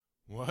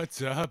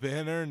What's up,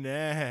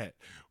 Internet?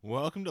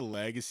 Welcome to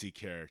Legacy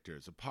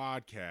Characters, a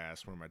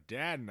podcast where my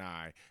dad and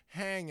I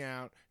hang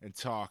out and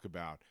talk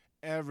about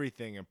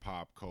everything in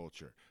pop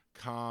culture.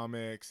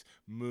 Comics,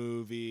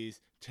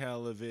 movies,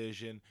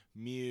 television,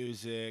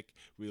 music.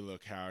 We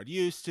look how it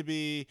used to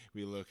be,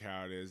 we look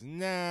how it is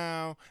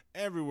now,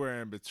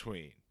 everywhere in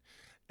between.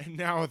 And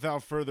now,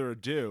 without further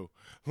ado,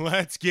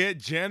 let's get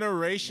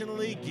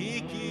generationally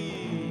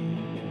geeky.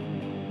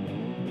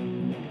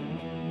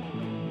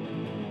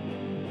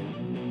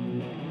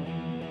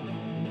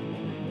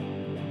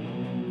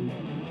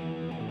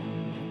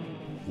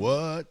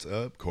 What's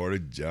up, Carter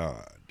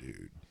John,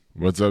 dude?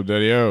 What's up,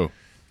 Daddy-O?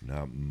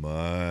 Not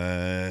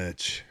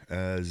much,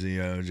 as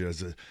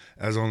just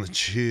as on the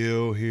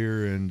chill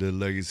here in the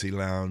Legacy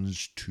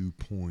Lounge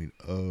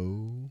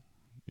 2.0.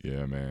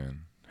 Yeah,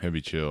 man.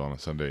 Heavy chill on a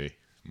Sunday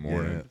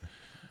morning.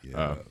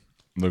 Yeah.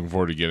 Looking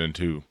forward to getting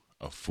into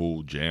a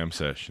full jam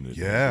session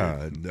today.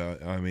 Yeah,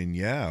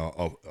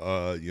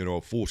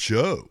 a full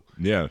show.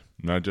 Yeah,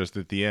 not just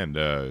at the end.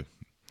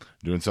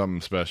 Doing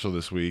something special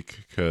this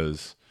week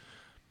because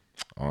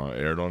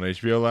aired on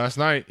HBO last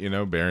night,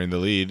 Bearing the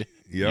Lead.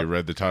 Yep. You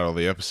read the title of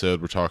the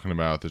episode. We're talking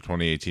about the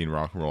 2018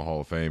 Rock and Roll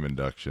Hall of Fame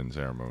induction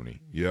ceremony.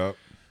 Yep.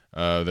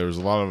 There was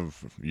a lot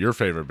of your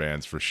favorite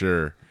bands for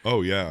sure.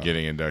 Oh, yeah.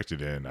 Getting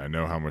inducted in. I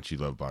know how much you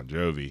love Bon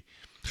Jovi.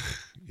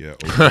 Yeah.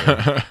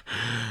 Okay.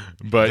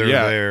 But They're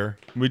yeah, there.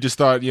 we just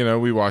thought,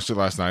 we watched it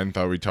last night and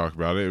thought we'd talk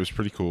about it. It was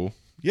pretty cool.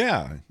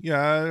 Yeah.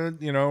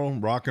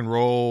 Rock and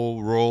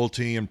roll,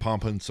 royalty, and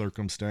pomp and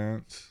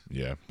circumstance.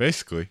 Yeah,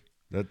 basically.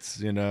 That's,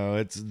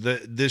 it's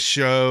this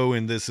show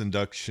and this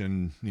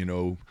induction,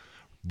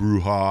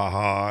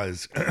 brouhaha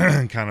is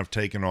kind of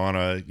taken on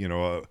a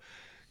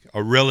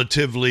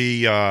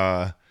relatively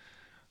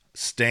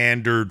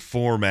standard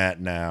format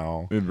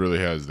now. It really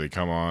has. They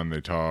come on, they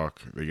talk,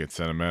 they get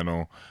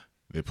sentimental,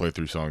 they play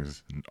through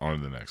songs, on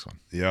to the next one.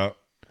 Yep.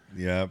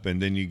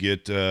 And then you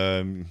get,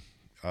 I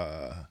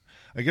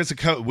guess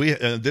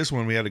this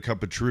one we had a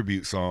couple of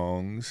tribute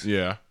songs.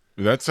 Yeah.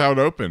 That's how it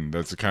opened.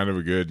 That's a kind of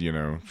a good,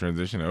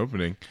 transition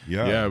opening.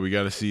 Yeah. We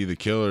got to see the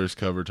Killers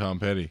cover Tom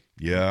Petty.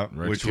 Yeah,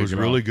 Right, which to kick was it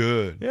really off.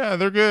 good. Yeah,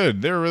 they're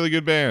good. They're a really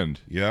good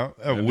band. Yeah,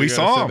 And we gotta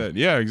saw say them. that.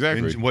 Yeah,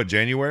 exactly. In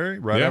January,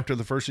 right Yeah. after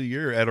the first of the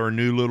year, at our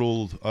new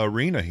little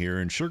arena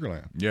here in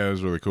Sugarland. Yeah, it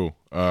was really cool.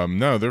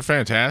 No, they're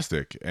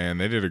fantastic, and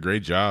they did a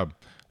great job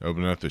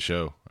opening up the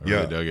show. I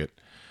really dug it.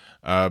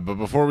 But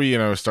before we,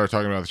 start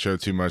talking about the show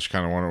too much,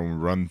 kind of want to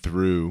run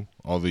through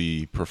all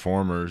the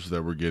performers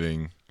that were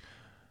getting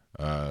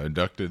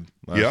inducted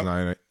last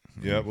night.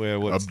 Yeah, well,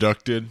 what's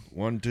Abducted.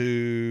 1,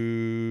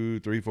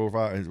 2, 3, 4,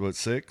 5? What,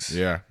 6?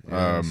 Yeah.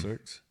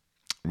 6.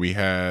 We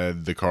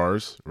had the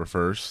Cars were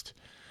first.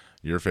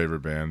 Your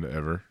favorite band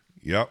ever.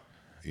 Yep.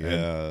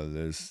 Yeah,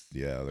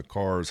 the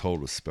Cars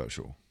hold a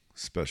special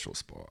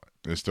spot.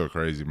 It's still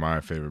crazy. My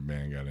favorite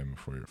band got in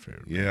before your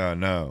favorite band. Yeah, I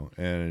know.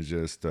 And it's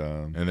just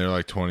And they're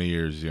like 20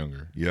 years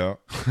younger. yeah.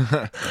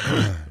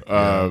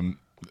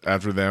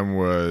 After them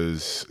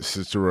was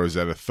Sister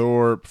Rosetta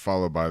Thorpe,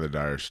 followed by the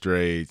Dire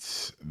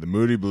Straits, the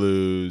Moody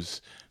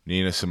Blues,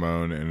 Nina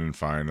Simone, and then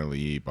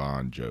finally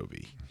Bon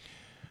Jovi.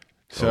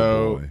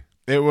 So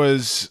it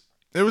was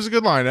a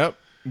good lineup,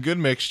 good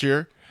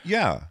mixture.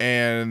 Yeah.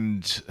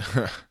 And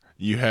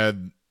you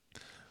had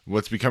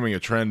what's becoming a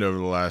trend over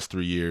the last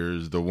 3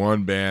 years, the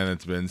one band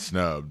that's been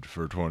snubbed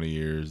for 20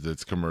 years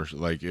that's commercial.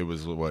 Like it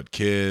was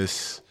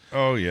Kiss.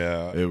 Oh,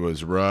 yeah. It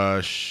was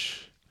Rush.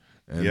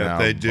 And now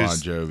they Bon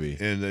just Jovi.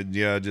 And then,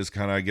 just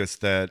kind of, I guess,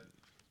 that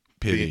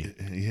Pity.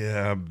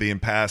 being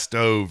passed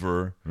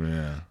over.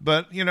 Yeah.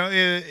 But,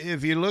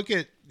 if you look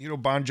at,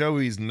 Bon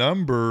Jovi's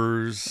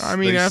numbers,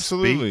 they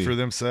absolutely speak for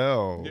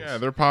themselves. Yeah,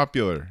 they're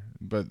popular,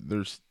 but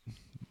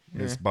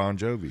It's Bon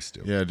Jovi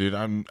still. Yeah, dude,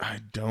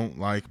 I don't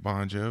like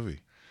Bon Jovi.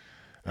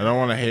 I don't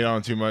want to hate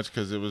on too much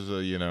because it was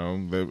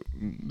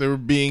they were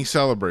being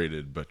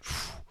celebrated, but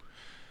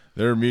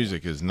their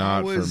music is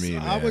not for me,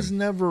 man. I was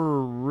never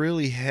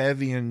really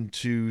heavy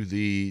into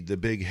the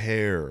big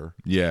hair.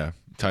 Yeah,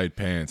 tight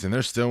pants, and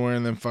they're still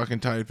wearing them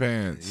fucking tight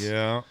pants.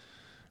 Yeah,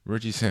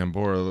 Richie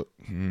Sambora,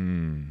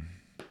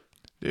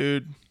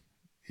 dude.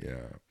 Yeah,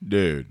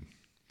 dude.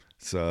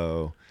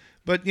 So,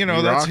 but He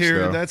that's rocks, here,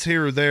 though. that's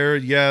here or there.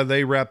 Yeah,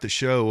 they wrapped the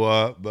show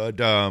up,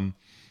 but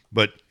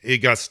it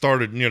got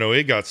started.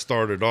 It got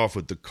started off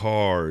with the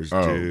Cars,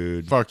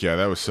 dude. Fuck yeah,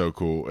 that was so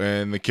cool.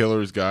 And the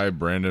Killers guy,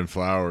 Brandon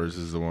Flowers,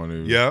 is the one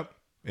who. Yep,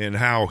 and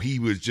how he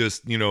was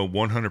just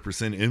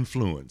 100%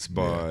 influenced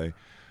by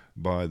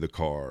the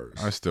Cars.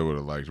 I still would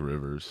have liked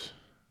Rivers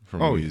from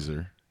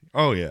Weezer.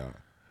 Oh yeah.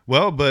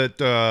 Well, but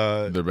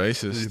Their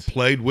bassist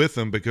played with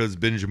them because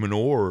Benjamin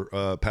Orr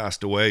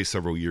passed away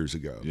several years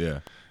ago. Yeah.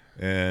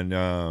 And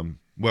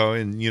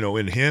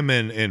and him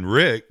and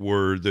Rick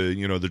were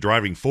the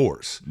driving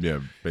force. Yeah,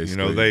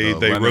 basically. They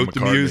Lennon wrote the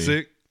McCartney.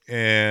 music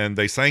and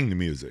they sang the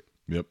music.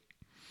 Yep.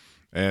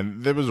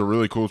 And there was a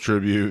really cool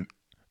tribute.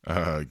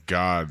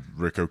 God,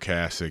 Rick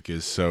Ocasek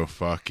is so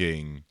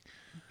fucking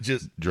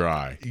Just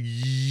dry.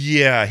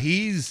 yeah,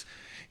 he's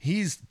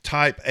he's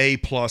type A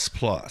plus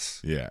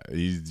plus. Yeah,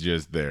 he's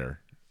just there.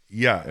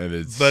 Yeah,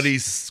 and but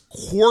he's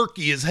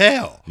quirky as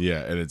hell. Yeah,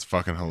 and it's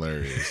fucking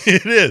hilarious.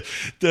 It is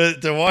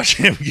to watch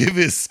him give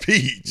his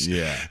speech.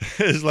 Yeah,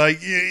 it's like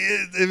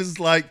it was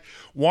like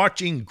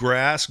watching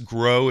grass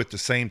grow at the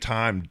same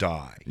time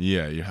die.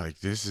 Yeah, you're like,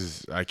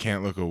 I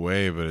can't look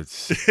away, but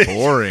it's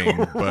boring.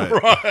 But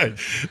right,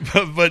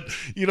 but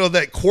you know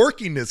that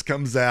quirkiness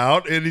comes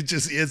out, and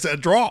it's a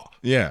draw.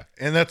 Yeah,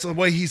 and that's the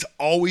way he's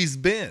always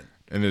been.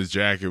 And his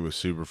jacket was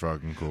super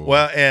fucking cool.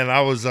 Well, and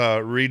I was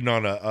reading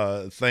on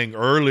a thing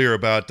earlier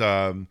about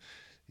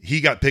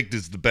he got picked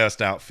as the best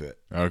outfit.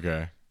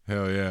 Okay.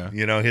 Hell yeah.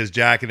 You know, his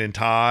jacket and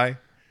tie.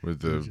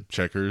 With the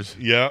checkers.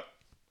 Yep.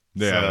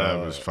 Yeah,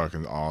 that was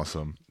fucking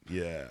awesome.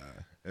 Yeah.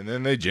 And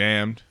then they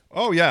jammed.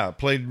 Oh, yeah.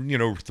 Played,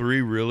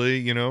 3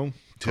 really,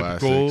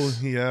 typical,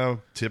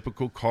 classics.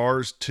 Typical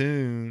Cars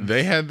tune.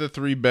 They had the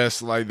 3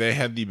 best, they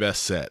had the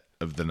best set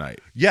of the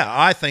night. Yeah,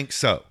 I think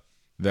so.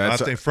 I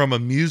think from a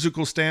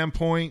musical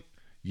standpoint,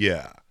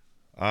 yeah.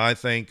 I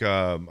think,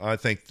 yeah,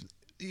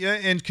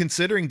 and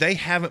considering they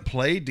haven't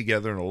played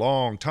together in a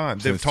long time,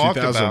 they've talked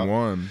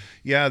 2001. about,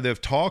 yeah,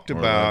 they've talked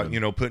about,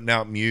 11. Putting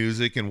out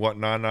music and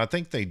whatnot. And I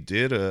think they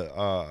did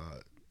a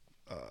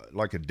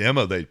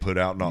demo they put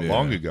out not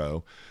long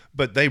ago,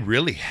 but they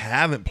really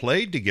haven't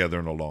played together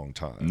in a long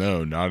time.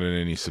 No, not in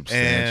any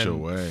substantial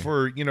way.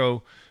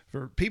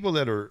 For people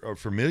that are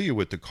familiar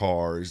with the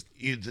Cars,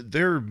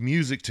 their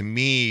music to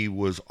me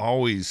was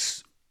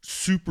always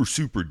super,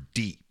 super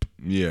deep.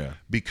 Yeah.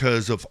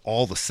 Because of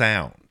all the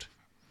sound.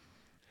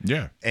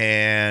 Yeah.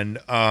 And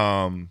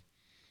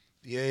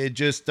it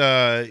just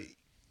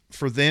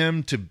for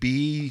them to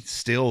be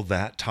still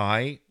that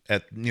tight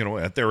at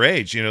their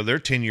age, they're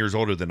 10 years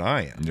older than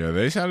I am. Yeah,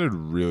 they sounded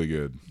really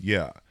good.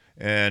 Yeah.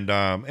 And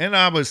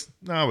I was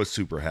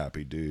super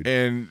happy, dude.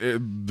 And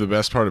the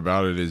best part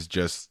about it is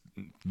just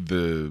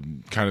the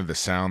kind of the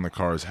sound the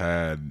Cars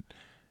had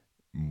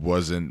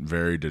wasn't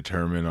very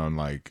determined on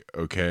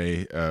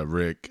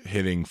Rick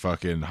hitting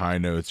fucking high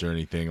notes or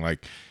anything.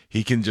 Like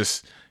he can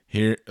just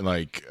hear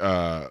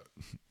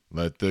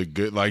let the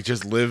good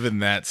just live in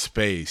that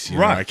space.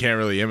 Right. I can't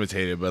really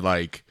imitate it, but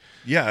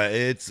yeah,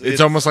 it's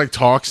almost like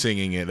talk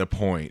singing at a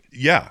point.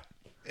 Yeah.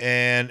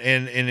 And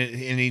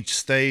he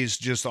stays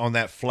just on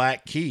that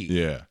flat key.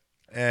 Yeah.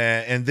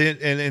 And then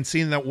and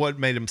seeing that what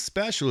made him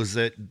special is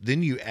that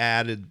then you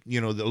added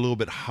the little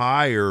bit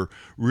higher,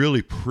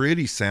 really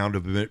pretty sound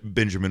of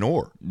Benjamin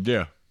Orr.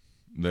 Yeah,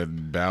 the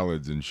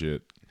ballads and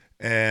shit.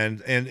 And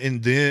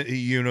then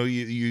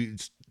you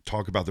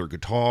talk about their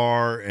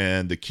guitar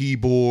and the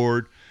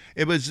keyboard.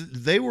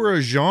 They were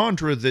a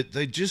genre that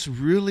they just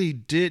really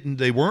didn't.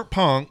 They weren't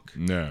punk.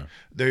 No,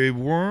 they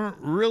weren't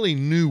really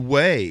new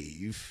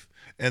wave,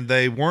 and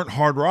they weren't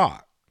hard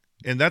rock.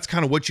 And that's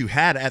kind of what you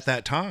had at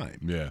that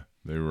time. Yeah.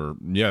 They were,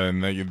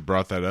 and they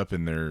brought that up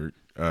in their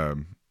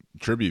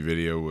tribute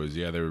video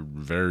they were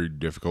very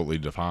difficultly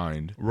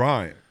defined.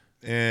 Right.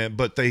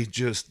 But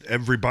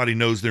everybody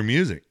knows their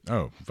music.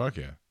 Oh, fuck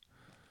yeah.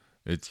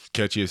 It's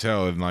catchy as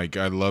hell. And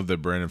I love that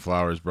Brandon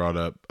Flowers brought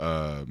up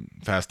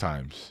Fast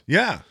Times.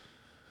 Yeah.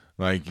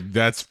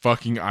 That's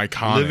fucking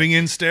iconic. Living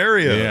in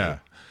stereo. Yeah.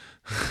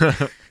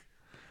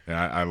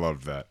 Yeah, I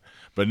loved that.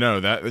 But no,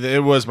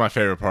 it was my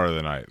favorite part of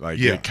the night.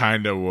 It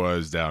kind of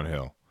was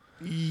downhill.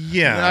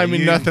 Yeah, I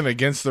mean nothing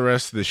against the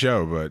rest of the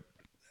show, but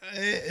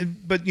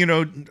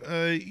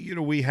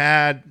we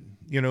had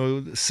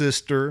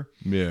Sister,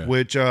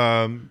 which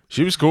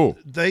she was cool.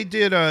 They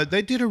did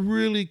a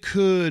really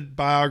good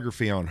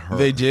biography on her.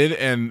 They did,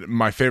 and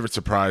my favorite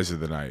surprise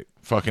of the night,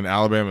 fucking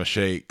Alabama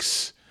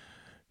Shakes,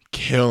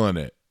 killing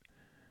it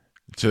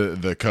to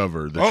the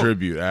cover, the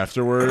tribute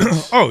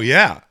afterwards. Oh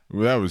yeah,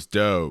 well, that was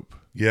dope.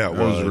 Yeah, it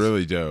was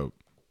really dope.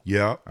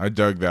 Yeah, I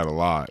dug that a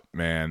lot,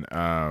 man.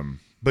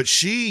 But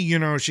she,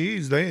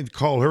 they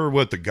call her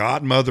the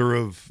godmother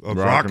of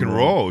rock and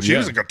roll. She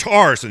was a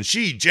guitarist and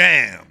she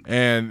jammed.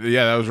 And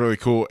yeah, that was really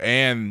cool.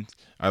 And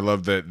I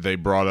love that they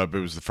brought up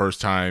it was the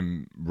first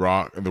time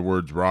the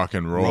words rock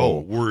and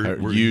roll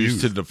were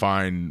used to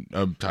define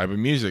a type of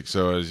music.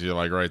 So as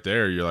you're right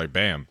there, you're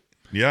bam.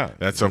 Yeah.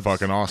 That's so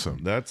fucking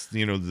awesome. That's,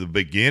 the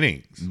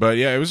beginnings. But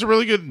yeah, it was a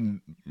really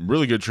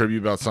good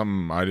tribute about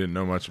something I didn't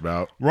know much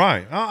about.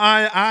 Right.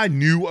 I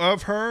knew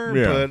of her,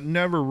 but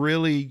never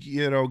really,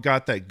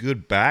 got that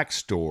good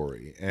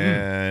backstory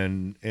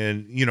and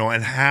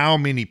how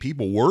many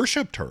people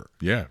worshipped her.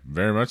 Yeah,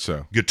 very much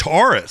so.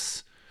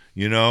 Guitarists.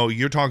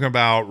 You're talking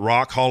about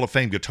Rock Hall of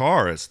Fame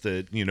guitarists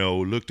that,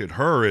 looked at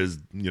her as,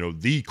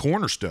 the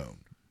cornerstone.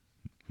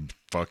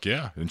 Fuck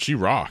yeah. And she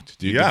rocked,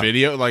 dude. Yeah. The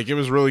video, it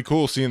was really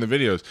cool seeing the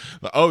videos.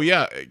 Oh,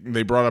 yeah.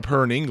 They brought up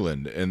her in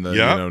England and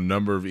the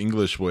number of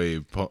English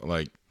wave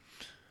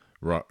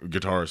rock,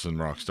 guitarists and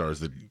rock stars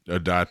that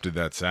adopted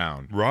that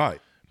sound. Right.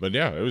 But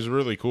yeah, it was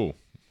really cool.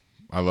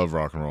 I love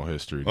rock and roll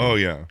history, dude. Oh,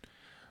 yeah.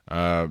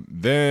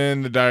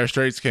 Then the Dire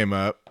Straits came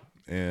up.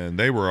 and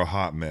they were a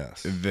hot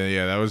mess.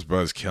 Yeah, that was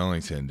Buzz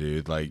Killington,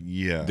 dude. Like,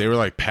 Yeah. they were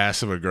like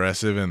passive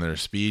aggressive in their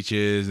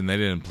speeches, and they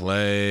didn't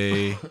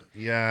play.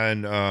 Yeah,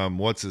 and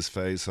what's his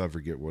face? I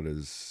forget what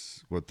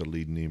the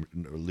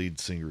lead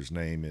singer's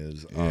name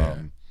is. Yeah.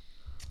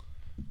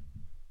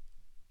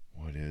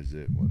 What is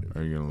it?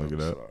 Are you gonna look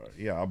it up? Sorry.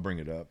 Yeah, I'll bring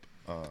it up.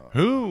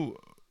 Who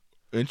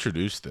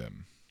introduced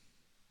them?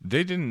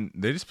 They didn't.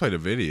 They just played a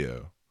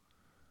video,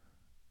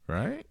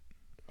 right?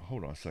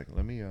 Hold on a second.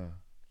 Let me.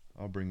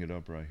 I'll bring it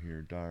up right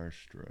here. Dire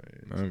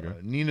Straits. Okay.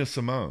 Nina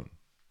Simone.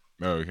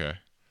 Oh, okay.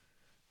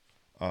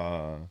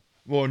 No.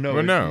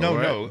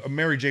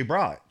 Mary J.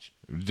 Blige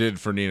Did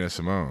for Nina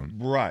Simone.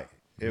 Right.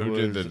 Who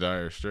did the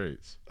Dire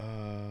Straits?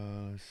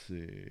 Let's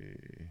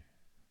see.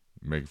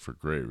 Make for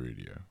great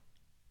radio.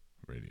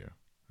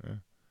 Yeah.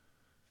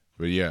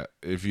 But yeah,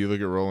 if you look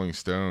at Rolling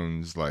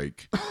Stones,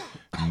 like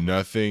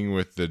nothing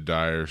with the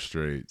Dire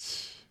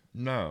Straits.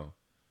 No.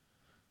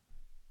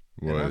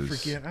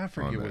 Was I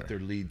forget what their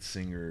lead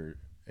singer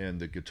and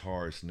the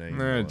guitarist name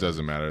was. It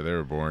doesn't matter. They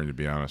were boring, to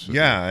be honest with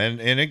you. Yeah, and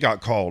it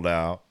got called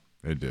out.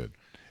 It did.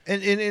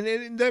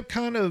 And that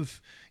kind of,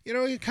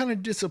 it kind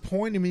of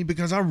disappointed me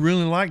because I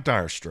really like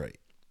Dire Straits.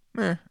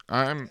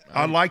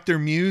 I like their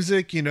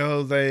music.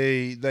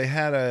 They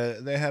had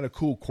a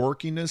cool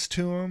quirkiness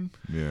to them.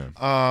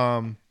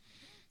 Yeah.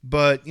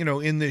 But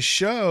in this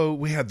show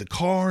we had the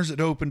Cars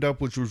that opened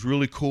up, which was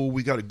really cool.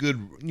 We got a good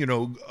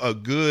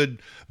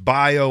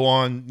bio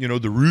on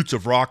the roots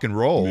of rock and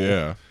roll.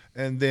 Yeah.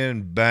 And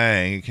then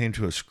bang, it came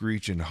to a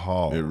screeching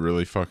halt. It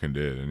really fucking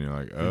did, and you're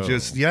like, oh,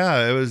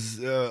 it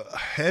was a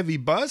heavy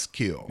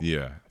buzzkill.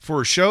 Yeah. For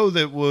a show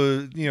that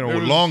was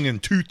long in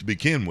tooth to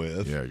begin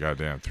with. Yeah,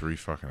 goddamn, 3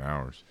 fucking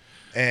hours.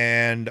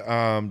 And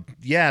and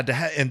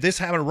this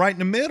happened right in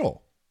the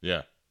middle.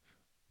 Yeah,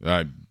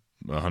 I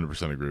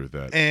 100% agree with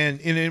that. And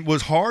it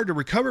was hard to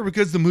recover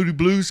because the Moody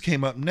Blues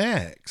came up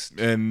next.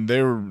 And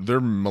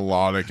they're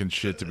melodic and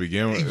shit to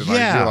begin with.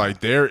 Yeah. You're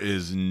like, there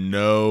is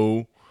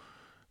no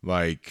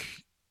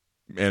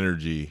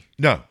energy.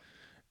 No.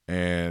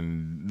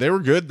 And they were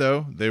good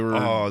though. They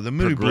were the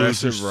Moody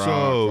Blues are rock,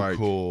 so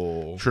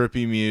cool.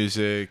 Trippy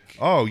music.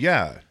 Oh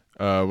yeah.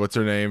 What's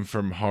her name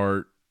from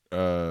Heart?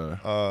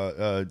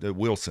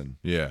 Wilson.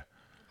 Yeah.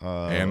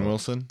 Ann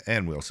Wilson?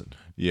 Ann Wilson.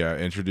 Yeah,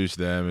 introduced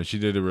them, and she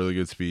did a really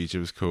good speech. It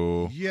was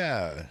cool.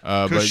 Yeah,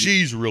 because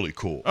she's really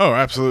cool. Oh,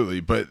 absolutely.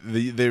 But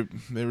they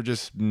were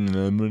just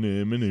yeah,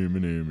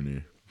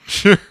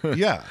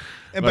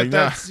 Like,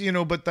 that's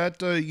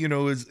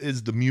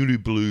is the Moody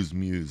Blues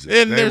music,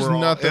 and there's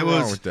nothing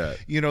wrong with that.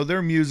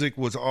 Their music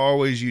was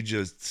always you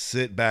just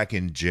sit back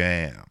and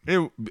jam. They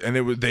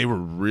were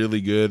really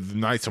good.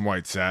 Nights in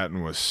White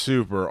Satin was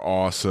super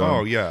awesome.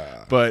 Oh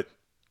yeah, but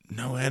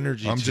no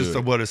energy. I'm just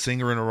a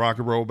singer in a rock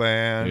and roll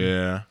band.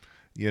 Yeah.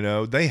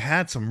 They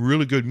had some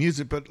really good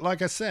music, but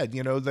like I said,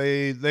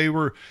 they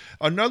were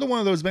another one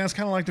of those bands,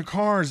 kind of like the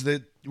Cars,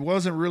 that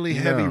wasn't really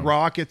heavy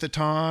rock at the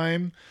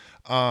time.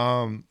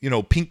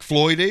 Pink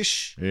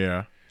Floyd-ish.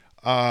 Yeah.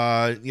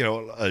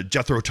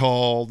 Jethro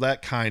Tull,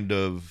 that kind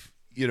of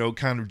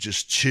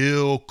just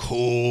chill,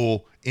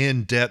 cool,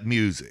 in-depth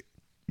music.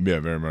 Yeah,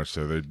 very much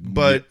so.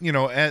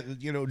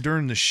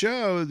 During the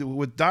show,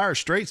 with Dire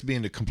Straits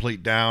being a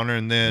complete downer,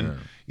 and then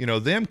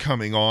them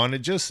coming on,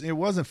 it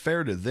wasn't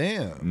fair to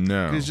them.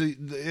 No, because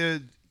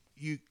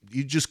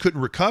you just couldn't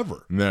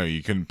recover. No,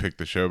 you couldn't pick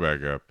the show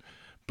back up.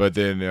 But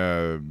then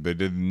they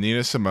did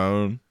Nina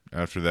Simone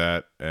after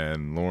that,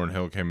 and Lauryn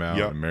Hill came out,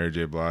 and Mary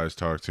J. Blige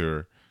talked to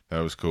her. That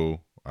was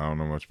cool. I don't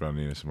know much about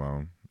Nina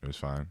Simone. It was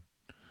fine.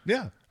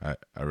 Yeah. I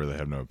really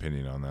have no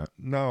opinion on that.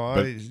 No,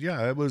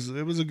 it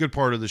was a good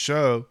part of the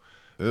show.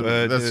 I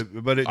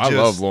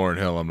love Lauryn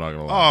Hill, I'm not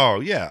going to lie. Oh,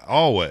 yeah,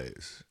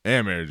 always.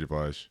 And Mary J.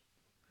 Blige.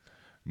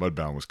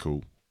 Mudbound was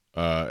cool.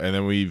 And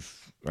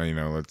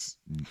then let's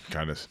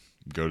kind of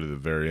go to the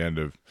very end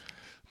of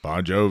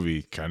Bon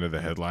Jovi, kind of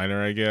the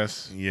headliner, I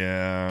guess.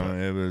 Yeah,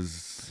 it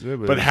was.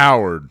 But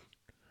Howard,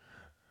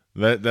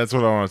 that's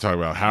what I want to talk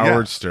about.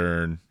 Howard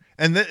Stern.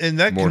 And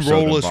that can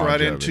roll us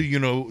right into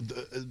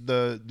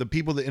the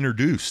people that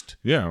introduced.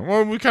 Yeah,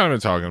 well, we kind of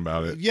been talking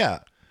about it. Yeah,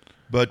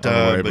 but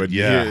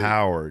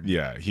Howard.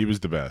 Yeah, he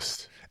was the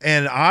best.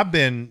 And I've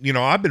been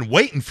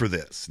waiting for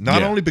this,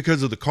 not only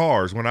because of the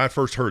Cars. When I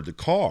first heard the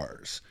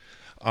Cars,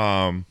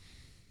 and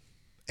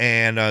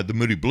the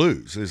Moody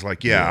Blues, it's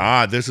like,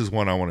 this is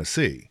one I want to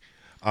see.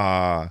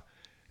 And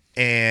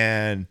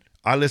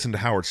I listened to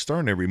Howard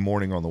Stern every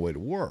morning on the way to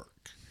work.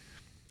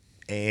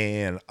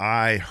 And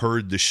I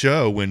heard the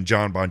show when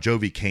John Bon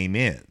Jovi came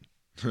in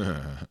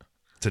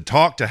to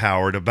talk to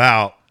Howard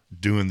about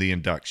doing the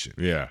induction.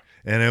 Yeah.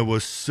 And it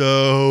was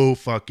so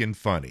fucking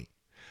funny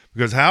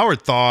because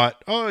Howard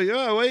thought,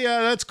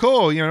 that's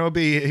cool.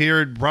 Be here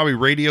at probably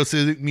Radio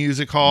City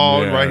Music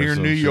Hall right here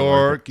in New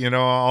York.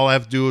 All I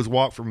have to do is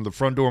walk from the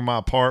front door of my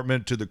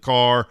apartment to the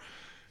car,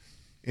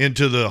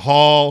 into the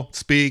hall,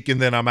 speak,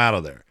 and then I'm out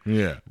of there.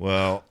 Yeah.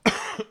 Well,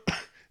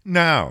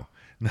 no.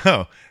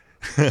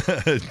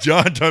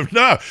 John told me,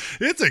 no,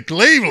 it's in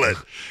Cleveland.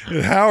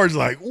 And Howard's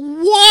like,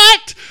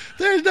 what?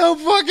 There's no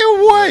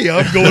fucking way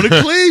I'm going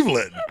to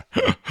Cleveland.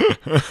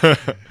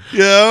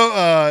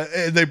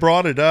 And they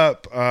brought it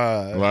up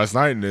last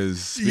night in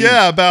his speech.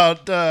 Yeah,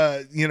 about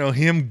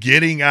him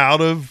getting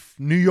out of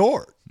New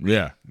York.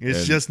 Yeah.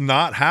 It's just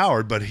not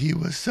Howard, but he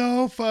was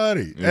so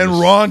funny and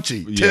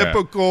raunchy. Yeah.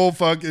 Typical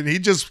fucking. He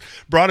just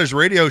brought his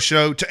radio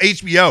show to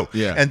HBO.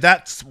 Yeah. And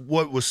that's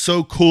what was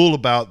so cool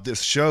about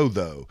this show,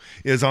 though,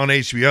 is on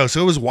HBO.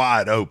 So it was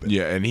wide open.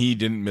 Yeah, and he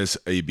didn't miss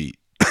a beat.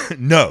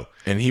 No.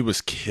 And he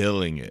was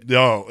killing it.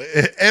 No,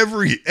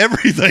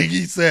 everything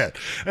he said.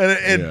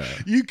 And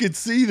you could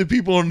see the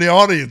people in the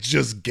audience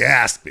just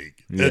gasping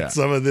at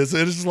some of this.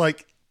 And it's just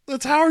like,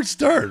 that's Howard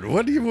Stern.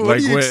 What do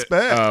you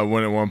expect?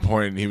 When at one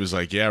point he was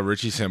like, yeah,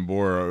 Richie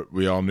Sambora,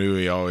 we all knew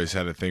he always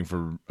had a thing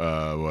for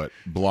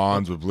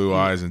blondes with blue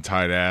eyes and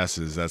tight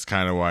asses. That's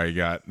kind of why he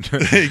got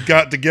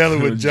together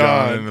with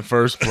John in the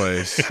first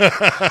place.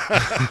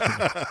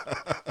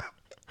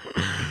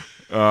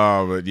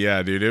 But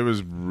yeah, dude, it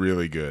was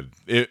really good.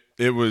 It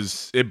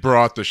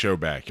brought the show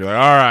back. You're like,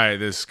 all right,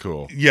 this is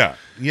cool. Yeah.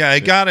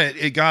 It got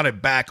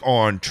it back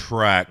on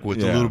track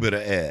with a little bit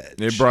of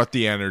edge. It brought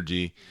the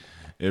energy.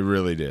 It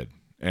really did.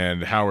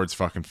 And Howard's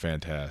fucking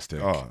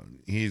fantastic. Oh,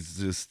 he's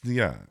just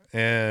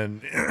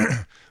and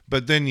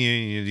but then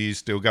you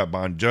still got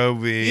Bon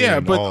Jovi. Yeah,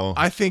 but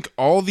I think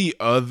all the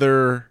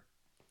other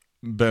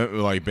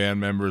band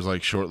members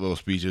short little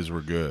speeches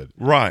were good.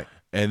 Right.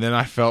 And then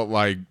I felt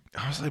like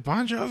I was like,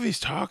 Bon Jovi's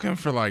talking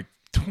for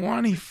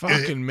 20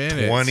 fucking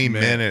minutes. 20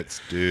 minutes,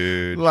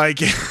 dude.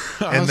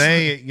 And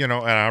they, and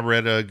I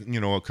read a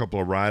couple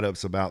of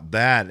write-ups about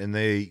that, and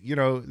they,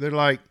 they're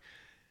like,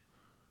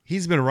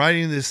 he's been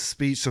writing this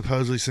speech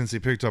supposedly since he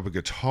picked up a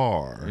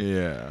guitar.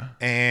 Yeah.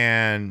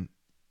 And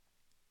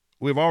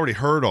we've already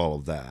heard all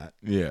of that.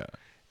 Yeah.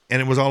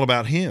 And it was all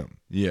about him.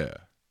 Yeah.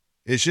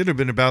 It should have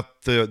been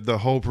about the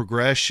whole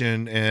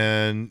progression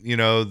and,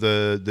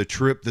 the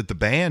trip that the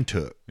band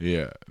took.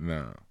 Yeah.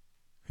 No.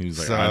 He was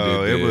like, so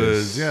I did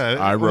this.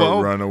 I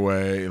wrote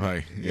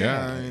Runaway.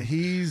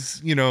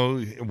 He's,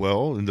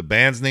 and the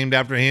band's named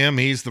after him.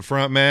 He's the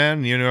front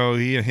man.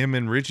 Him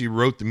and Richie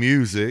wrote the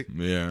music.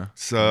 Yeah.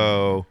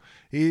 So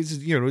he's,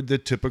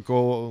 the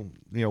typical,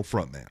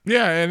 front man.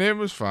 Yeah, and it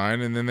was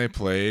fine. And then they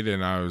played,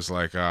 and I was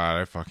like,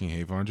 God, I fucking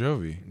hate Bon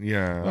Jovi.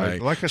 Yeah.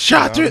 Like a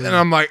shot through, and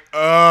I'm like,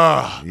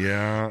 ugh.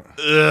 Yeah.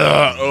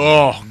 Ugh.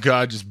 Oh,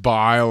 God, just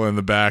bile in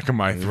the back of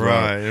my throat.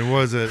 Right. And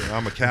was it,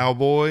 I'm a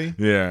cowboy?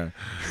 Yeah.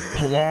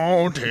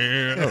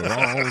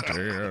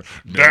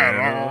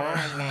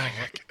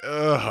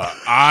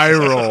 Eye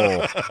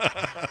roll.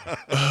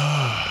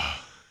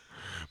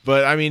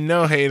 But I mean,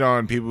 no hate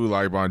on people who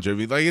like Bon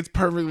Jovi. It's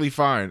perfectly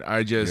fine.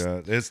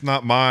 It's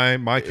not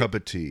my cup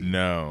of tea.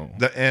 No.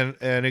 And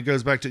it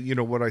goes back to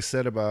what I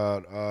said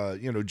about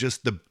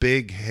just the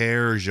big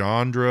hair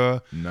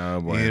genre.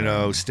 No,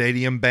 bueno.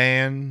 Stadium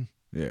band.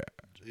 Yeah.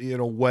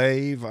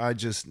 Wave. I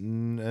just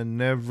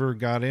never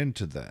got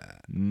into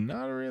that.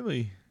 Not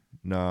really.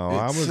 No,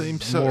 I was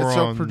it's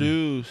so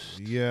produced.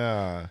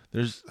 Yeah.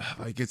 There's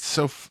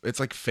it's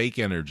like fake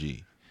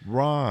energy.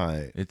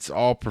 Right. It's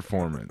all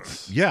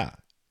performance. Yeah.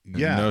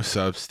 Yeah. No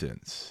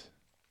substance.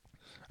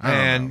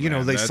 And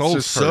they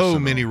sold so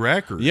many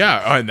records.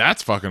 Yeah, and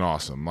that's fucking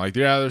awesome.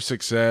 Their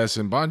success,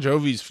 and Bon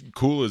Jovi's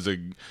cool as a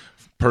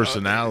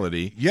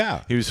personality.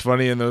 Yeah. He was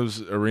funny in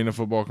those arena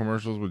football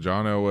commercials with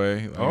John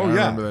Elway. I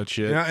remember that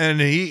shit. Yeah, and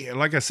he,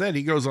 like I said,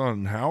 he goes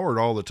on Howard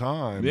all the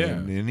time. Yeah.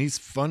 And he's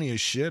funny as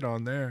shit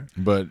on there.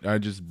 But I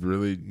just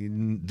really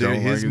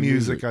don't his like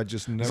music. I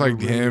just never. It's like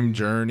him,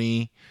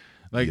 Journey,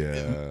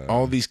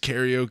 all these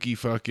karaoke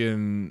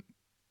fucking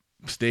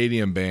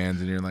stadium bands,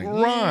 and you're like,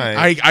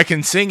 right. I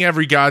can sing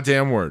every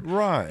goddamn word.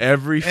 Right.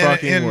 Every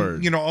fucking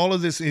word. All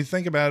of this, you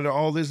think about it,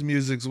 all this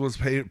music was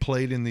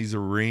played in these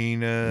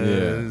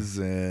arenas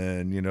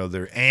and,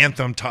 their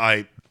anthem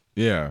type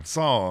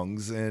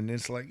songs. And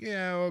it's like,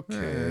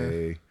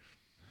 okay.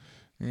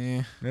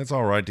 Yeah. That's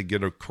all right to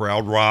get a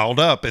crowd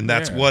riled up. And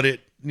that's what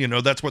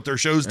that's what their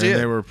shows did.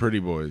 And they were pretty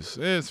boys.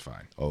 It's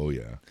fine. Oh,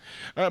 yeah.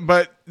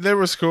 But it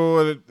was cool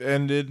when it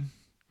ended.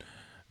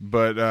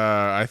 But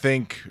I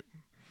think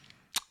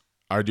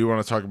I do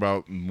want to talk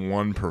about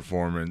one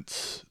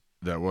performance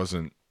that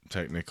wasn't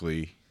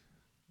technically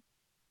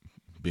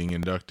being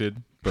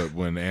inducted, but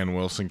when Ann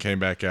Wilson came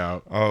back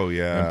out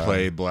and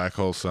played Black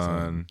Hole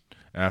Sun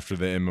after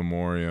the In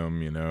Memoriam,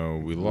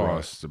 we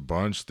lost a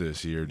bunch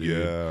this year,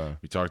 dude. Yeah.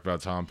 We talked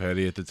about Tom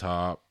Petty at the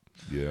top.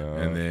 Yeah.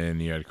 And then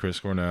you had Chris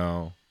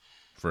Cornell,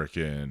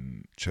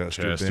 frickin'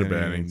 Chester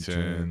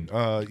Bennington,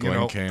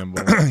 Glenn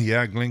Campbell.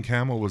 Yeah, Glenn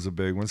Campbell was a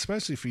big one,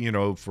 especially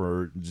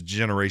for the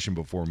generation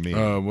before me.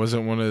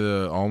 Wasn't one of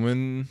the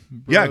Allman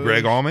brothers? Yeah,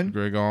 Greg Allman.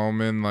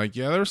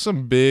 There were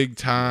some big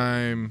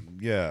time.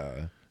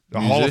 Yeah. The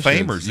Hall of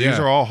Famers. These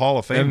are all Hall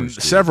of Famers. And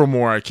several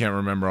more I can't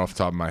remember off the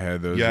top of my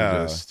head. Those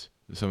are just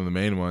some of the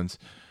main ones.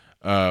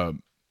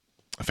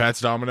 Fats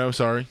Domino,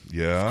 sorry.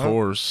 Yeah. Of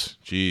course.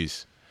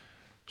 Jeez.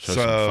 Show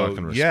some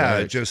fucking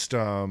respect.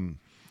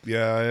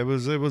 It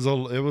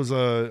was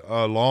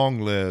a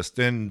long list,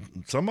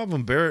 and some of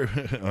them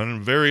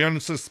very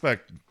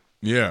unsuspected.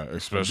 Yeah,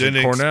 especially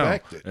Didn't Cornell.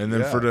 expect it. And then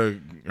Yeah. for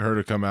her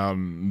to come out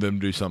and them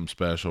do something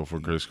special for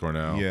Chris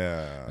Cornell.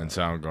 Yeah. And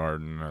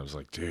Soundgarden. I was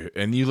like, dude.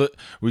 And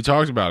we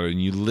talked about it,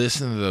 and you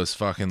listen to those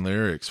fucking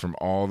lyrics from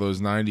all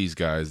those 90s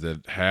guys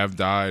that have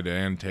died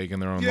and taken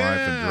their own life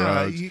and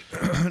drugs.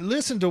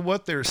 Listen to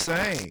what they're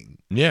saying.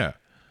 Yeah.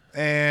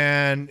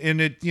 And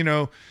it,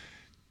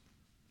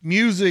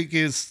 music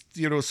is,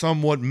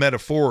 somewhat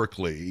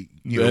metaphorically,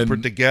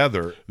 put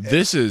together.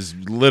 This is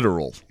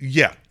literal.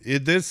 Yeah,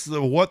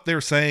 what they're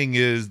saying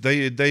is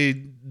they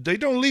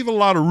don't leave a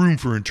lot of room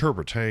for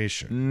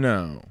interpretation.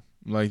 No,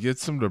 like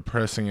it's some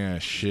depressing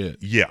ass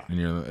shit. Yeah,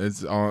 and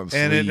it's all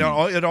and it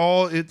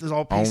all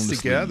pieces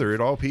together. Sleeve.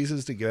 It all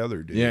pieces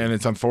together, dude. Yeah, and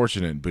it's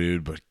unfortunate,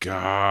 dude. But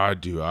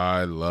God, do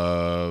I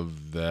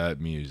love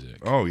that music?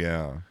 Oh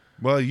yeah.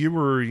 Well, you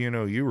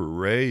were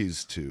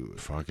raised to it.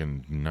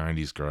 Fucking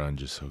 90s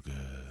grunge is so good.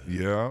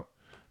 Yeah.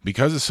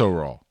 Because it's so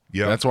raw.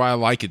 Yeah. That's why I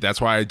like it.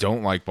 That's why I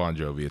don't like Bon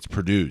Jovi. It's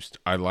produced.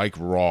 I like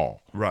raw.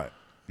 Right.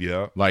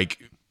 Yeah. Like,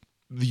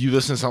 you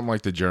listen to something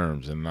like The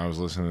Germs, and I was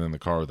listening in the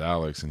car with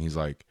Alex, and he's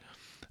like,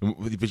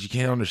 but you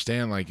can't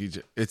understand, like,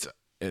 it's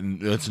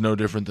no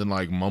different than,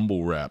 like,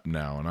 mumble rap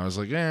now. And I was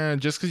like,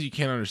 just because you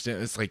can't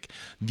understand, it's like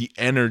the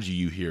energy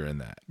you hear in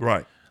that.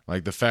 Right.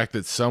 Like the fact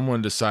that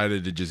someone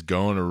decided to just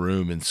go in a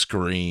room and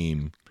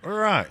scream.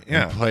 Right,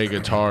 yeah. And play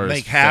guitar.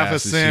 Make half a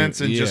sense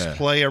and just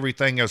play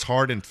everything as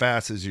hard and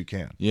fast as you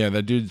can. Yeah,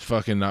 that dude's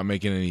fucking not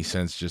making any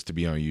sense just to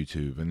be on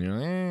YouTube. And you're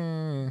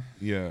like,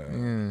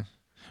 Yeah.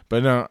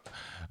 But no,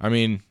 I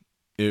mean,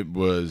 it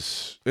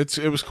was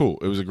cool.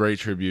 It was a great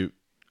tribute.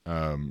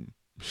 I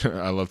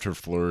loved her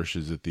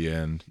flourishes at the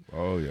end.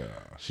 Oh,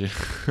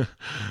 yeah.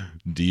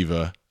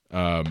 Diva.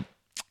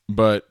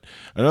 But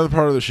another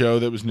part of the show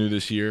that was new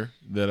this year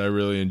that I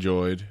really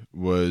enjoyed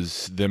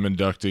was them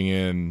inducting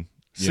in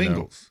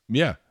singles.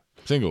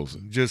 Singles.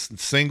 Just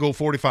single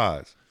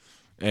 45s.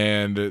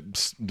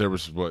 And there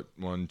was what,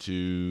 1,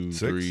 2,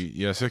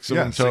 3, 6 of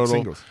them 6 total.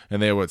 singles.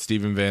 And they had what,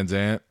 Steven Van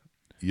Zandt?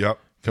 Yep.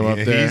 Come up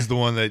there. He's the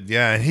one that,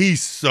 and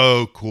he's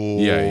so cool.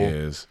 Yeah, he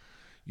is.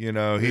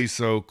 He's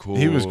so cool.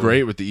 He was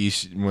great with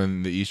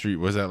when the E Street,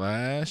 was that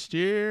last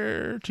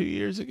year, 2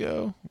 years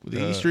ago? With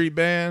the E Street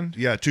band?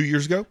 Yeah, 2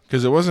 years ago.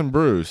 Because it wasn't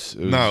Bruce.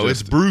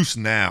 It's Bruce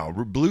now.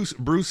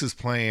 Bruce is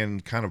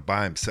playing kind of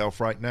by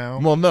himself right now.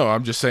 Well, no,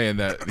 I'm just saying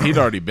that he'd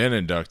already been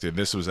inducted.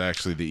 This was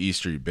actually the E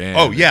Street band.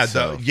 Oh, yeah,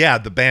 itself.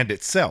 the band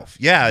itself.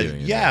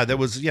 Yeah, that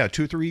was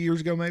 2-3 years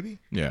ago maybe.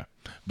 Yeah,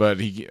 but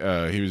he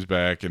was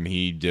back and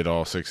he did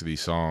all 6 of these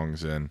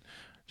songs and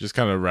just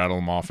kind of rattle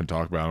them off and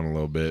talk about them a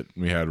little bit.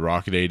 We had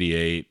Rocket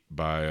 88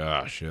 by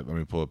let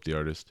me pull up the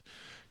artist.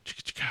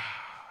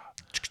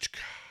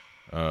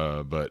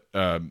 But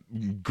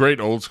great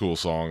old school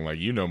song. Like,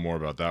 more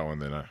about that one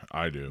than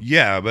I do.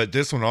 Yeah, but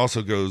this one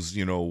also goes,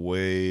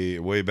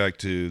 way back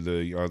to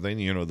the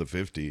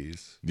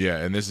 50s. Yeah,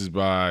 and this is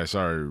by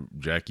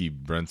Jackie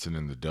Brenston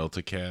and the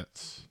Delta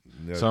Cats.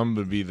 Some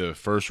would be the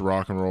first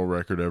rock and roll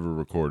record ever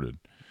recorded.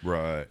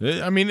 Right.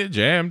 It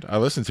jammed. I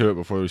listened to it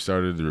before we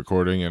started the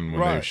recording, and when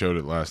they showed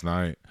it last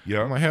night,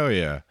 yeah, I'm like, hell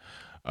yeah.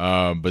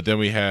 But then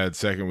we had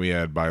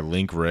by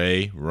Link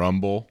Ray,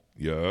 Rumble.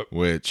 Yep.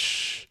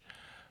 Which,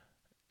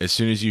 as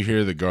soon as you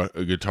hear the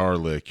guitar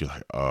lick, you're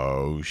like,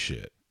 oh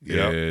shit.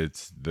 Yep.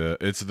 It's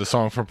the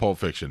song from Pulp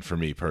Fiction for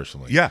me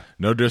personally. Yeah.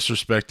 No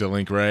disrespect to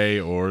Link Ray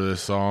or this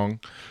song,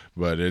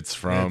 but it's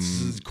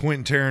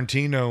Quentin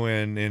Tarantino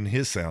and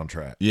his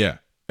soundtrack. Yeah.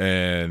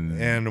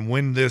 And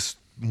when this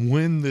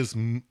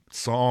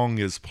song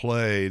is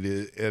played,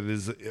 it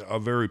is a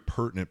very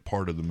pertinent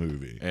part of the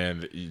movie,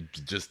 and it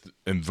just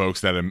invokes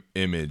that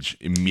image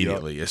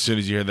immediately. Yep. As soon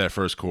as you hear that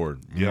first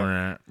chord,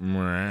 yeah, and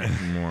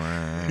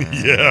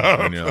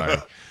you're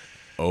like,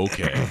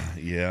 okay,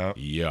 yeah,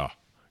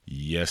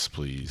 yes,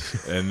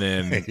 please. And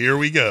then here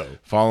we go.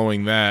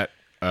 Following that,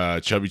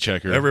 Chubby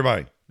Checker,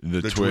 everybody,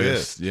 the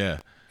twist, yeah,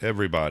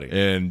 everybody,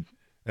 and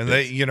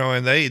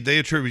they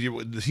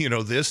attribute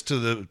this to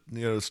the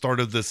start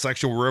of the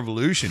sexual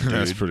revolution, dude.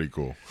 That's pretty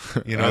cool.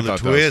 The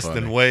twist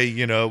and way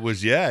it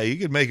was you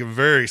could make it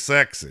very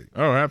sexy.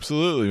 Oh,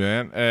 absolutely,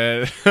 man.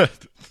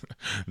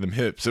 Them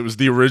hips. It was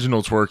the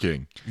original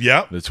twerking.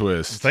 Yep. The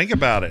twist. Think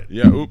about it.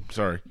 Yeah. Oops.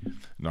 Sorry.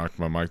 Knocked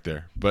my mic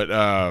there. But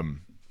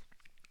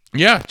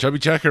Chubby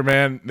Checker,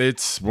 man.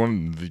 It's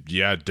one.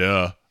 Yeah.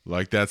 Duh.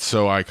 Like, that's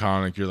so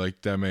iconic. You're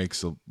like, that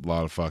makes a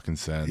lot of fucking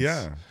sense.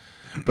 Yeah.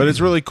 But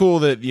it's really cool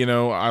that,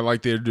 I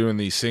like they're doing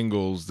these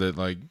singles that,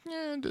 like,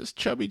 does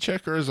Chubby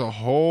Checker as a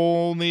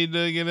whole need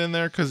to get in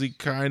there? Because he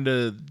kind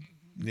of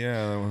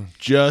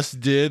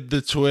just did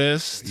the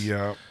twist.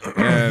 Yeah.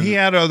 And he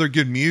had other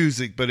good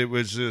music, but it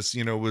was just,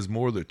 it was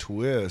more the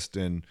twist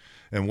and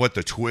what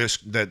the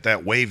twist,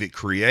 that wave it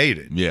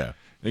created. Yeah,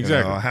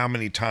 exactly. How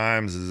many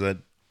times has that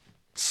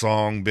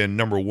song been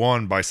number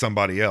one by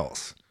somebody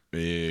else?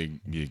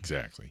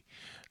 Exactly.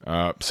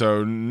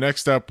 So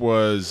next up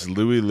was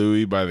Louie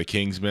Louie by the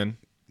Kingsmen.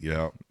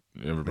 Yeah.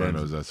 Everybody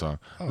knows that song.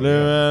 Oh,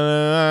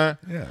 yeah.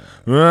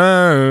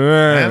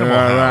 Animal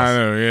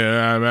House.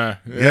 Yeah.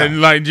 And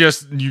like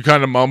just you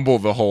kind of mumble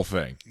the whole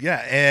thing.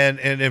 Yeah, and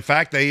in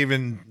fact they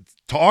even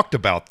talked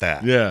about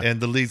that. Yeah. And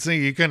the lead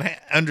singer, you couldn't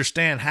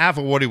understand half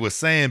of what he was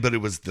saying, but it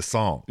was the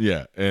song.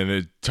 Yeah, and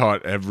it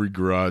taught every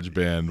garage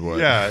band what.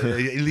 Yeah, at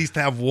least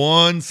have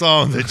one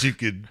song that you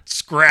could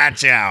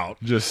scratch out.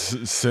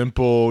 Just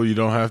simple. You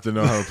don't have to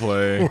know how to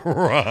play.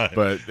 Right.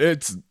 But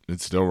it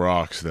still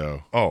rocks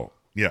though. Oh,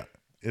 yeah.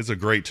 It's a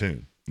great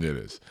tune. It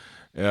is.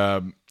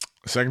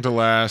 Second to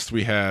last,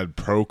 we had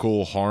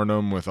Procol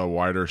Harum with A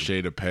Whiter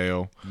Shade of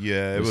Pale.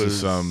 Yeah, This is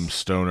some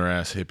stoner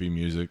ass hippie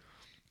music.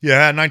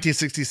 Yeah,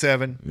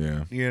 1967.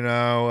 Yeah. You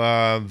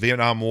know,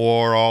 Vietnam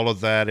War, all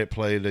of that. It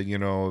played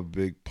a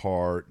big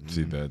part.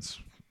 See, that's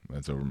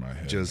over my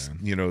head. Just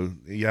man.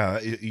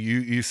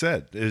 You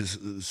said is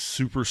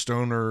super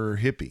stoner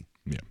hippie.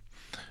 Yeah,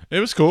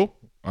 it was cool.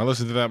 I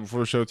listened to that before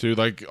the show too.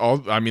 Like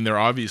they're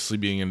obviously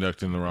being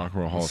inducted in the Rock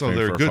and Roll Hall of Fame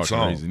they're for a good fucking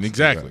songs. reason.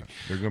 Exactly. Yeah,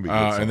 they're gonna be good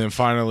songs. And then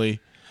finally,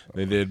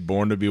 they did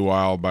 "Born to Be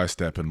Wild" by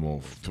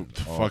Steppenwolf.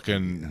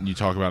 Fucking, you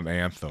talk about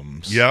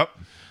anthems. Yep.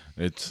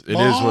 It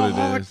is what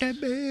it is. To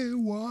be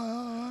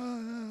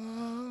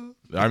wild.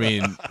 I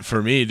mean,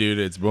 for me, dude,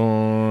 it's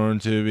 "Born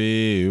to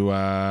Be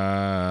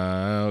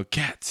Wild."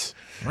 Cats.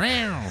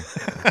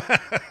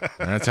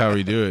 That's how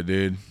we do it,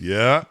 dude.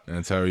 Yeah.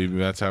 That's how we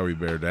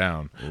bear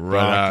down.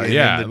 Right.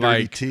 Yeah, the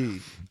like tea.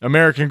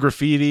 American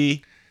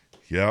Graffiti.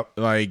 Yep.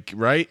 Like,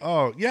 right?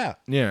 Oh, yeah.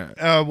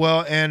 Yeah.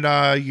 Well, and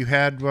you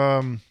had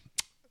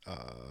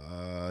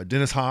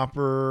Dennis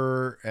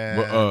Hopper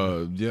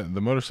and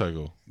the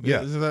motorcycle.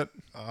 Yeah. Isn't that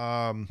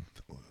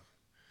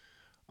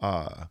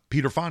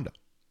Peter Fonda.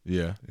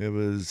 Yeah. It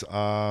was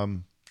now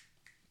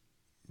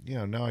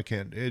I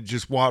can't. It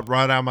just walked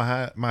right out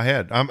of my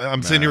head.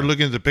 I'm sitting here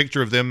looking at the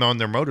picture of them on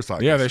their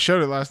motorcycles. Yeah, they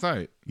showed it last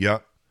night.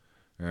 Yep.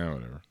 Yeah,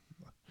 whatever.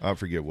 I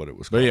forget what it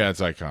was But called. yeah,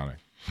 it's iconic.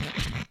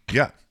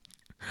 Yeah.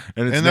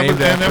 And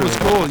that was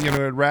cool.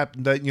 It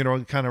wrapped that.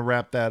 It kind of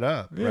wrapped that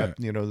up. Yeah. Wrapped,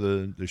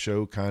 the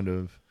show kind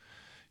of.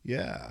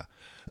 Yeah.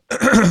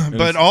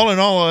 But all in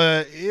all,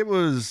 it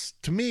was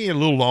to me a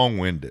little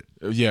long-winded.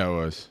 Yeah, it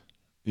was.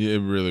 Yeah, it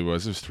really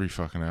was. It was 3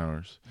 fucking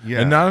hours.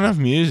 Yeah. And not enough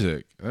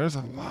music. There's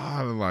a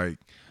lot of like.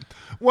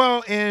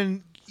 Well,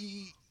 and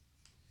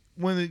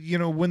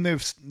when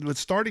they've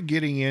started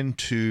getting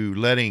into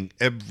letting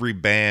every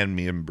band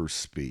member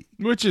speak,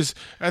 Which is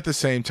at the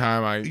same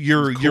time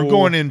you're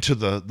going into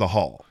the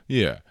hall.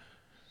 Yeah.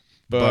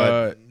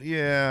 But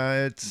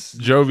yeah, it's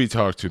Jovi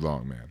talked too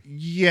long, man.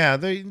 Yeah,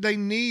 they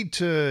need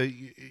to.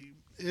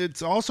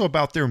 It's also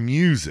about their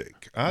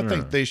music. I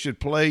think they should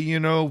play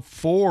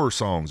 4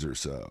 songs or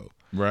so.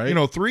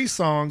 Right. 3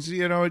 songs.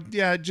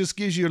 It just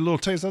gives you a little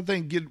taste. I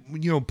think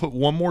put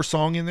one more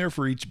song in there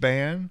for each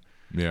band.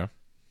 Yeah.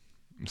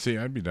 See,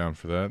 I'd be down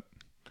for that.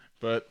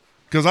 But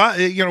because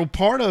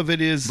part of it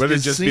is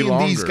just seeing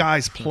these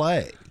guys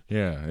play.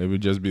 Yeah, it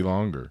would just be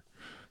longer.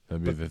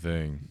 That'd be the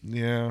thing.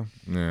 Yeah.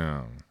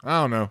 Yeah.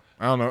 I don't know.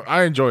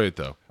 I enjoy it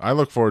though. I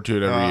look forward to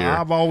it every year.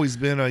 I've always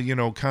been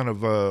kind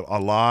of a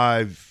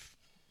live.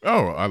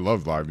 Oh, I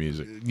love live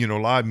music.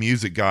 Live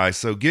music guy.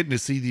 So getting to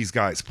see these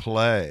guys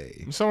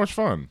play, It's so much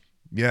fun.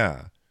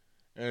 Yeah.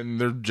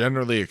 And they're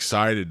generally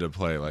excited to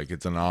play. Like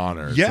it's an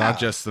honor. It's Yeah. not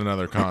just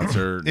another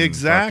concert.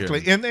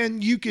 Exactly. And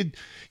then you could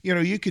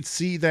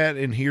see that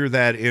and hear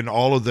that in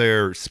all of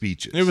their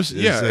speeches. It was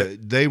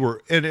they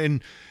were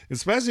and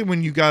especially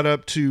when you got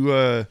up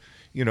to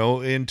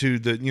into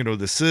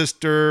the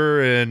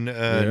sister and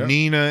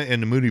Nina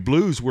and the Moody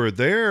Blues where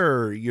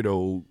they're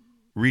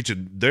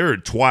reaching their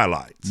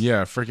twilights.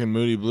 Yeah, freaking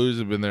Moody Blues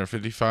have been there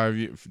 54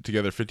 years,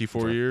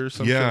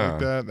 something like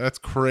that. That's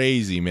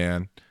crazy,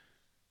 man.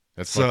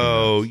 That's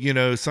so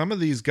some of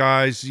these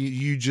guys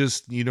you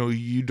just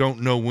you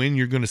don't know when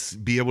you're going to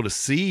be able to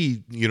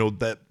see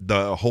that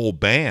the whole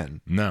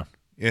band. No.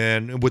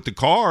 And with the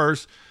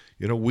Cars,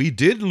 we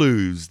did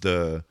lose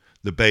the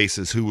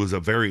bassist who was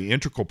a very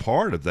integral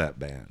part of that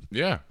band.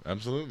 Yeah,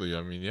 absolutely.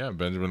 I mean,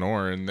 Benjamin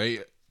Orr, and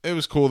it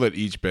was cool that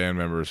each band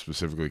member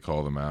specifically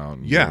called him out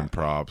and gave him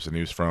props, and he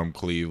was from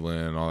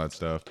Cleveland and all that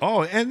stuff.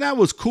 Oh, and that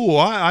was cool.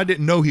 I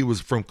didn't know he was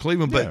from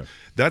Cleveland, but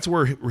that's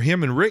where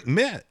him and Rick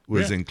met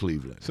was in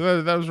Cleveland.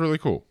 So that was really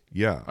cool.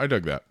 Yeah. I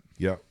dug that.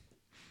 Yeah.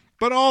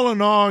 But all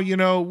in all,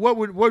 what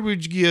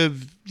would you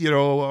give,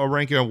 a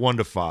ranking of 1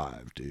 to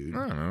 5, dude?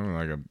 I don't know,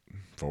 like a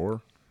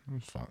 4.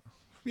 It's fine.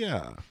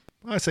 Yeah.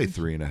 I say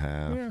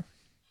 3.5. Yeah.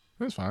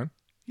 That's fine.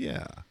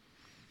 Yeah.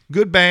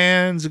 Good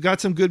bands,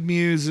 got some good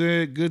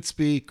music, good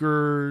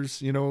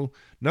speakers,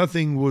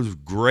 nothing was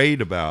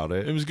great about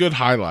it. It was good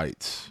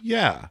highlights.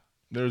 Yeah.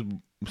 There's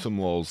some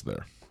lulls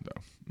there,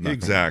 though.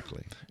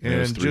 Exactly.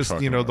 And just,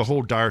 the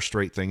whole Dire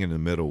Straits thing in the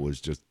middle was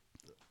just.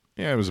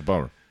 Yeah, it was a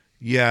bummer.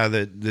 Yeah,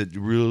 that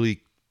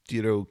really,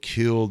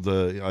 killed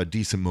a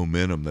decent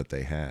momentum that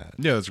they had.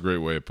 Yeah, that's a great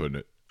way of putting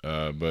it.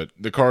 But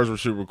the Cars were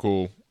super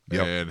cool,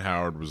 Yep. and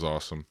Howard was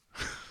awesome.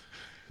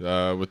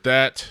 With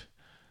that,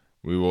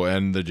 we will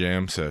end the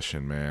jam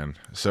session, man.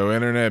 So,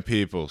 internet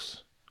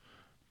peoples,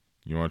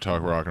 you want to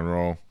talk rock and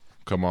roll?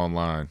 come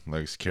online,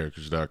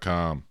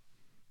 legacycharacters.com,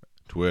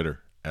 Twitter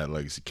at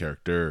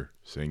legacycharacter,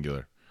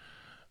 singular,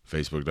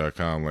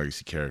 facebook.com,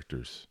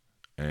 legacycharacters.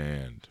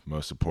 And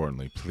most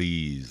importantly,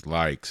 please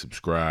like,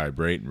 subscribe,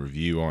 rate, and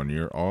review on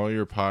all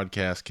your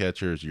podcast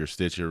catchers, your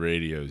Stitcher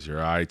radios, your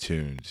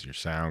iTunes, your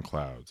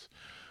SoundClouds.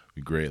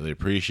 We greatly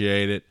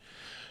appreciate it.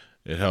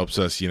 It helps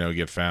us,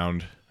 get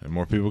found, and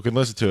more people can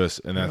listen to us,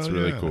 and that's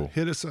really cool.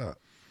 Hit us up.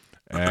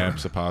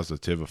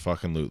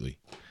 Abso-positive-a-fucking-lutely.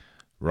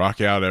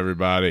 Rock out,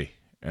 everybody.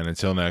 And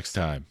until next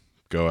time,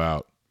 go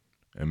out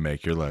and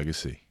make your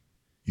legacy.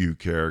 You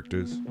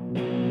characters.